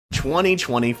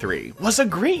2023 was a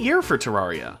great year for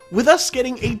Terraria, with us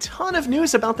getting a ton of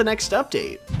news about the next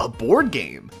update, a board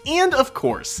game, and of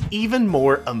course, even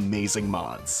more amazing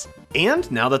mods.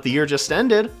 And now that the year just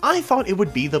ended, I thought it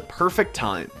would be the perfect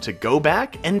time to go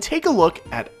back and take a look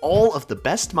at all of the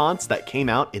best mods that came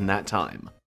out in that time.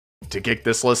 To kick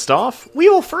this list off, we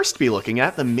will first be looking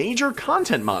at the major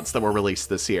content mods that were released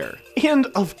this year. And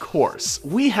of course,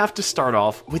 we have to start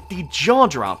off with the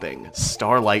jaw-dropping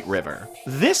Starlight River.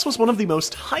 This was one of the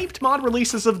most hyped mod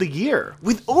releases of the year,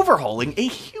 with overhauling a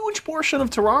huge portion of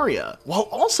Terraria, while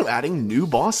also adding new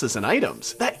bosses and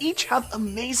items that each have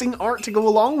amazing art to go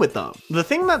along with them. The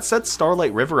thing that sets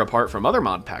Starlight River apart from other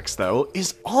mod packs though,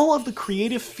 is all of the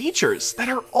creative features that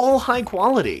are all high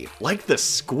quality, like the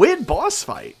squid boss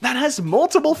fight that has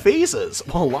multiple phases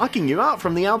while locking you out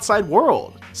from the outside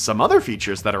world. Some other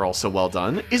features that are also well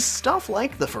done is stuff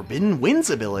like the Forbidden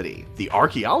Winds ability, the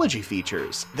archaeology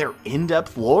features, their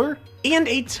in-depth lore, and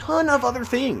a ton of other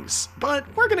things. But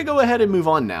we're gonna go ahead and move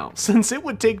on now, since it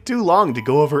would take too long to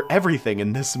go over everything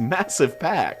in this massive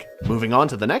pack. Moving on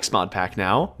to the next mod pack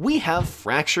now, we have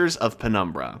Fractures of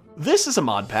Penumbra. This is a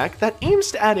mod pack that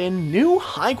aims to add in new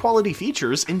high-quality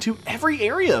features into every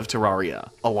area of Terraria,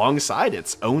 alongside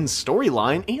its own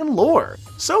storyline and lore.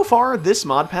 So far, this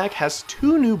mod pack has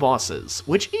 2 new bosses,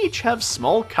 which each have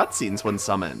small cutscenes when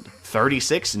summoned,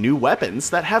 36 new weapons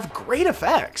that have great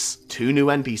effects, 2 new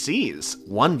NPCs,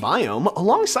 1 biome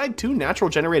alongside 2 natural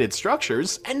generated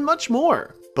structures, and much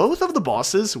more. Both of the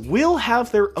bosses will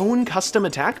have their own custom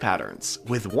attack patterns,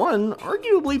 with one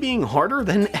arguably being harder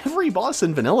than every boss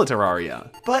in vanilla Terraria,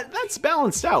 but that's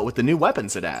balanced out with the new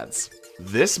weapons it adds.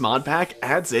 This mod pack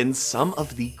adds in some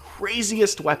of the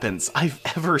craziest weapons I've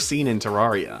ever seen in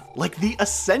Terraria, like the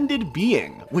Ascended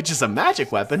Being, which is a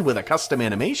magic weapon with a custom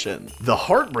animation, the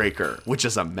Heartbreaker, which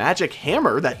is a magic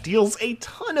hammer that deals a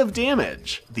ton of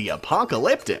damage, the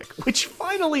Apocalyptic, which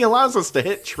finally allows us to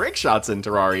hit trick shots in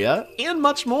Terraria, and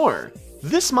much more.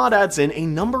 This mod adds in a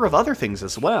number of other things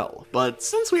as well, but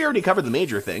since we already covered the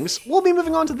major things, we'll be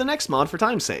moving on to the next mod for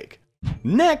time's sake.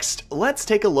 Next, let's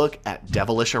take a look at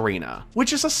Devilish Arena,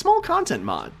 which is a small content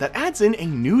mod that adds in a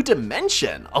new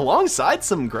dimension alongside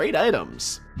some great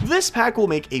items. This pack will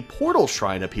make a portal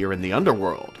shrine appear in the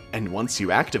underworld, and once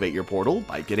you activate your portal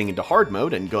by getting into hard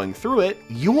mode and going through it,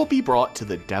 you will be brought to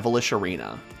the Devilish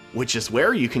Arena, which is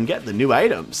where you can get the new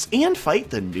items and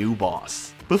fight the new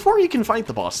boss. Before you can fight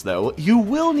the boss though, you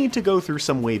will need to go through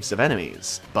some waves of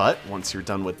enemies, but once you're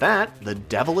done with that, the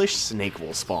Devilish Snake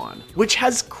will spawn, which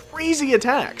has crazy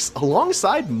attacks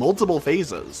alongside multiple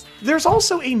phases. There's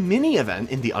also a mini event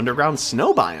in the underground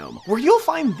snow biome, where you'll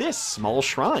find this small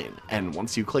shrine, and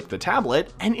once you click the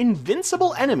tablet, an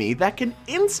invincible enemy that can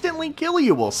instantly kill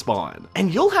you will spawn,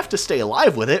 and you'll have to stay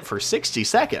alive with it for 60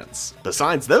 seconds.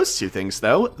 Besides those 2 things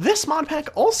though, this mod pack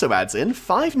also adds in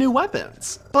 5 new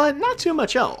weapons, but not too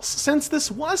much else, since this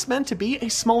was meant to be a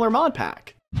smaller mod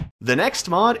pack. The next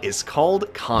mod is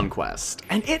called Conquest,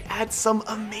 and it adds some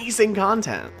amazing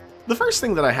content. The first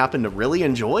thing that I happened to really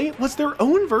enjoy was their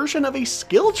own version of a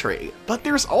skill tree, but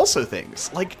there's also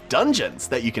things like dungeons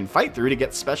that you can fight through to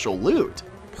get special loot,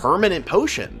 permanent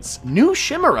potions, new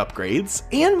shimmer upgrades,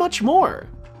 and much more.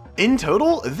 In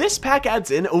total, this pack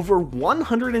adds in over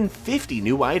 150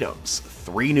 new items,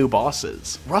 3 new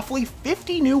bosses, roughly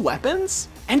 50 new weapons,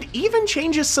 and even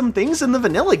changes some things in the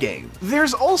vanilla game.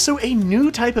 There's also a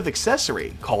new type of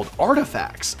accessory called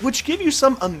artifacts, which give you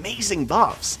some amazing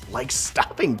buffs, like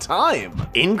stopping time,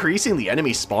 increasing the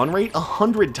enemy spawn rate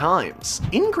 100 times,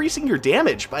 increasing your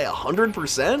damage by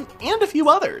 100%, and a few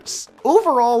others.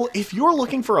 Overall, if you're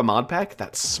looking for a mod pack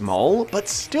that's small, but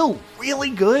still really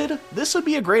good, this would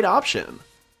be a great option.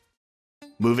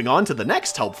 Moving on to the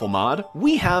next helpful mod,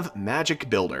 we have Magic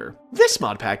Builder. This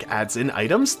mod pack adds in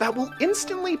items that will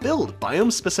instantly build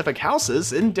biome-specific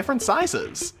houses in different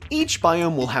sizes. Each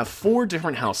biome will have 4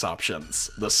 different house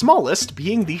options, the smallest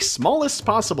being the smallest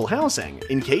possible housing,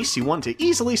 in case you want to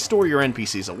easily store your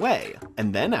NPCs away.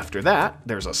 And then after that,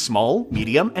 there's a small,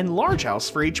 medium, and large house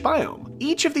for each biome.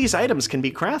 Each of these items can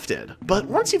be crafted, but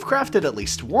once you've crafted at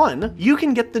least one, you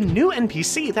can get the new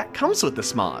NPC that comes with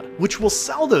this mod, which will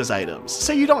sell those items,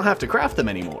 so you don't have to craft them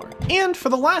anymore. And for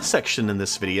the last section in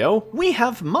this video, we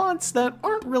have mods that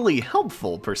aren't really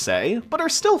helpful per se, but are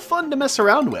still fun to mess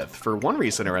around with for one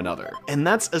reason or another. And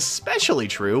that's especially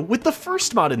true with the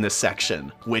first mod in this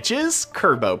section, which is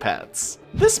Kerbo Pets.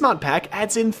 This mod pack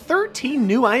adds in 13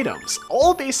 new items,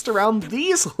 all based around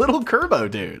these little Kerbo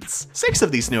dudes. 6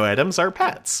 of these new items are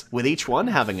pets, with each one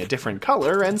having a different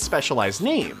color and specialized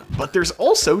name. But there's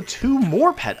also 2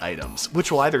 more pet items, which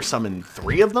will either summon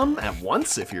 3 of them at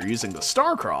once if you're using the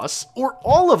Starcross, or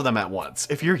all of them at once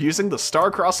if you're using the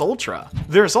Starcross Ultra.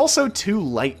 There's also 2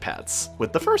 light pets,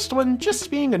 with the first one just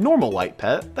being a normal light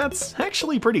pet that's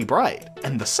actually pretty bright,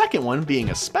 and the second one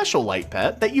being a special light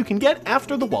pet that you can get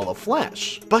after the Wall of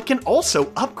Flesh, but can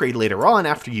also upgrade later on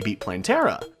after you beat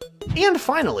Plantera. And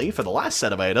finally, for the last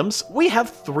set of items, we have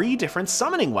 3 different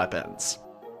summoning weapons.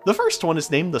 The first one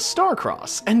is named the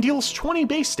Starcross and deals 20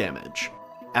 base damage.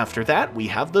 After that, we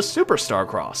have the Super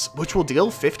Starcross, which will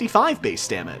deal 55 base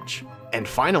damage. And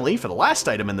finally, for the last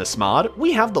item in this mod,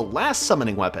 we have the last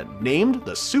summoning weapon, named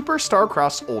the Super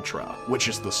Starcross Ultra, which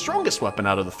is the strongest weapon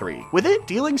out of the 3, with it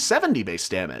dealing 70 base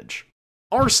damage.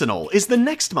 Arsenal is the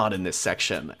next mod in this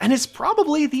section, and is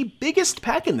probably the biggest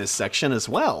pack in this section as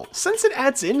well, since it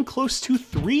adds in close to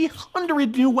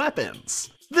 300 new weapons.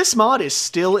 This mod is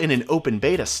still in an open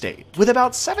beta state, with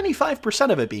about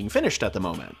 75% of it being finished at the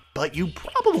moment, but you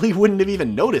probably wouldn't have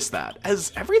even noticed that,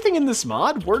 as everything in this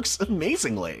mod works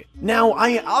amazingly. Now,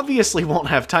 I obviously won't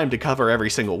have time to cover every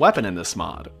single weapon in this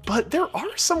mod, but there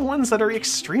are some ones that are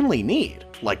extremely neat,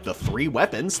 like the 3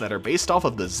 weapons that are based off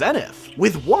of the Zenith,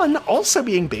 with one also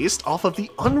being based off of the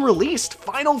unreleased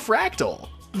Final Fractal.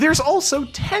 There's also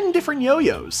 10 different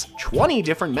yo-yos, 20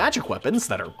 different magic weapons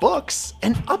that are books,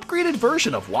 an upgraded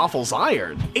version of Waffle's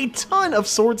Iron, a ton of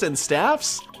swords and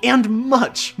staffs, and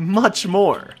much, much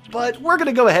more. But we're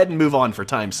gonna go ahead and move on for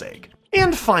time's sake.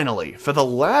 And finally, for the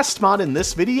last mod in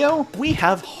this video, we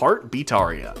have Heart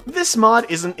Terraria. This mod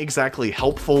isn't exactly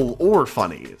helpful or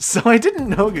funny, so I didn't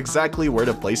know exactly where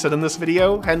to place it in this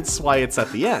video, hence why it's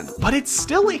at the end. But it's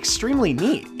still extremely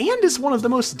neat, and is one of the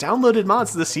most downloaded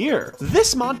mods this year.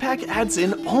 This mod pack adds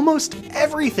in almost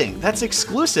everything that's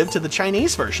exclusive to the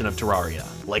Chinese version of Terraria,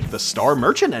 like the Star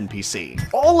Merchant NPC,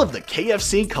 all of the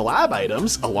KFC collab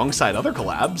items alongside other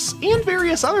collabs, and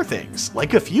various other things,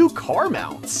 like a few car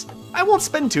mounts. I won't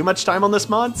spend too much time on this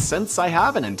mod since I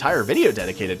have an entire video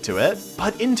dedicated to it,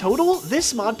 but in total,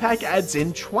 this mod pack adds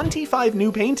in 25 new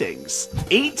paintings,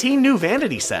 18 new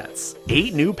vanity sets,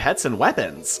 8 new pets and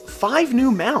weapons, 5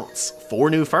 new mounts, 4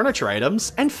 new furniture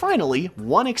items, and finally,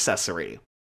 1 accessory.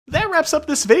 That wraps up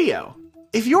this video.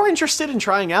 If you're interested in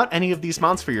trying out any of these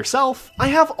mods for yourself, I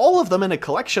have all of them in a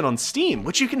collection on Steam,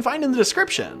 which you can find in the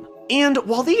description. And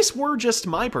while these were just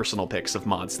my personal picks of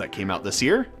mods that came out this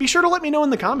year, be sure to let me know in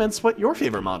the comments what your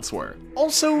favorite mods were.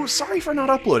 Also, sorry for not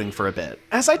uploading for a bit,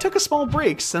 as I took a small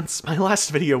break since my last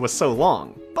video was so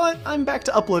long, but I'm back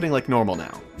to uploading like normal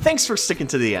now. Thanks for sticking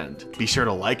to the end. Be sure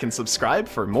to like and subscribe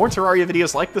for more Terraria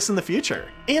videos like this in the future.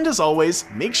 And as always,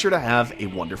 make sure to have a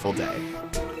wonderful day.